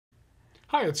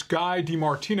Hi, it's Guy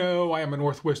DiMartino. I am a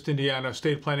Northwest Indiana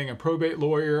estate planning and probate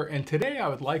lawyer, and today I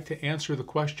would like to answer the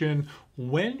question,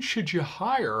 when should you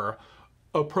hire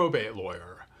a probate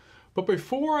lawyer? But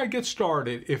before I get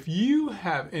started, if you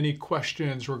have any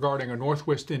questions regarding a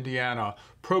Northwest Indiana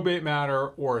probate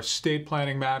matter or estate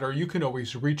planning matter, you can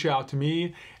always reach out to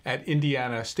me at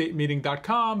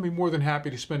indianaestatemeeting.com. I'd be more than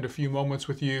happy to spend a few moments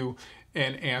with you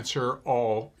and answer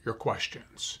all your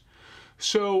questions.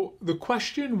 So the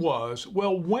question was,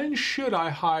 well, when should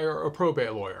I hire a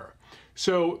probate lawyer?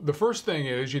 So the first thing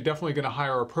is you're definitely going to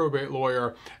hire a probate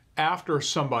lawyer after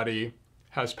somebody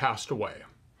has passed away.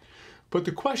 But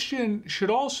the question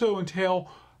should also entail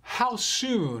how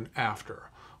soon after?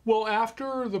 Well,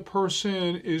 after the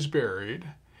person is buried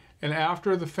and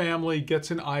after the family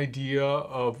gets an idea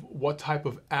of what type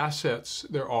of assets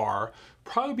there are,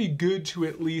 probably be good to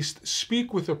at least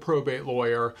speak with a probate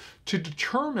lawyer to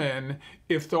determine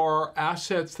if there are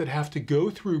assets that have to go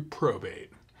through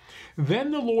probate.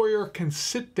 Then the lawyer can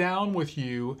sit down with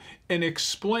you and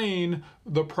explain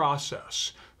the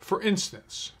process. For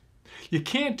instance, you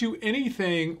can't do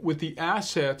anything with the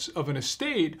assets of an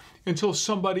estate until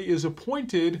somebody is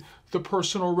appointed the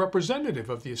personal representative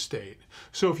of the estate.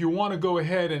 So if you want to go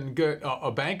ahead and get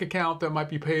a bank account that might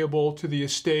be payable to the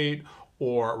estate,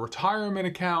 or retirement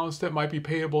accounts that might be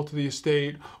payable to the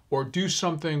estate, or do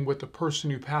something with the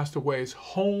person who passed away's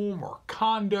home or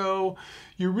condo,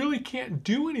 you really can't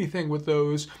do anything with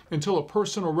those until a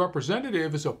personal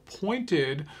representative is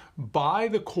appointed by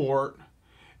the court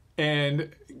and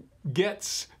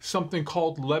gets something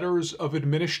called letters of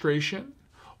administration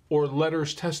or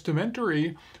letters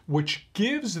testamentary, which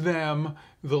gives them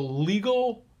the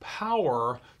legal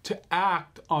power to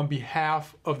act on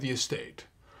behalf of the estate.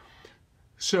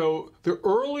 So the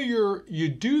earlier you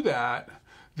do that,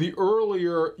 the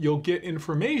earlier you'll get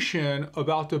information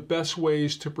about the best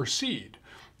ways to proceed.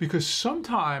 Because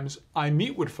sometimes I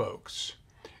meet with folks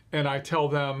and I tell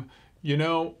them, you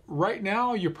know, right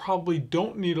now you probably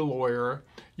don't need a lawyer.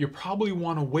 You probably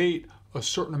want to wait a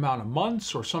certain amount of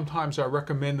months, or sometimes I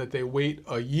recommend that they wait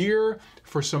a year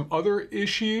for some other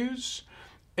issues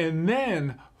and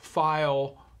then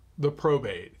file the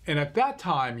probate. And at that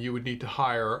time, you would need to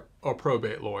hire a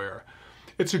probate lawyer.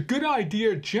 It's a good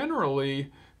idea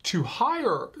generally to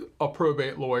hire a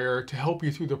probate lawyer to help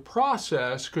you through the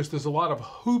process, because there's a lot of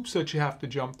hoops that you have to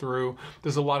jump through.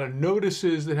 There's a lot of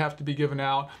notices that have to be given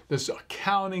out. There's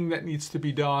accounting that needs to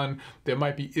be done. There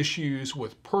might be issues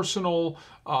with personal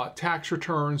tax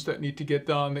returns that need to get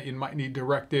done that you might need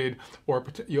directed, or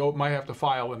you might have to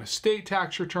file an estate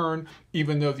tax return,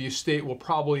 even though the estate will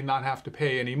probably not have to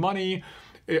pay any money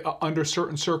under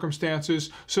certain circumstances.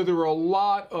 So there are a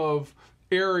lot of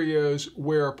areas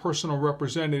where a personal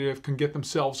representative can get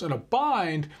themselves in a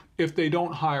bind if they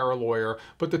don't hire a lawyer.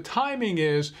 But the timing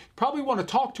is, you probably want to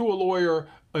talk to a lawyer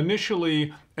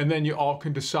initially, and then you all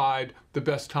can decide the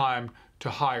best time to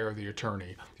hire the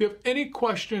attorney. If you have any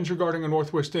questions regarding a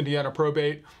Northwest Indiana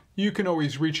probate, you can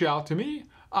always reach out to me.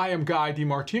 I am Guy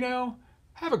DiMartino.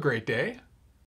 Have a great day.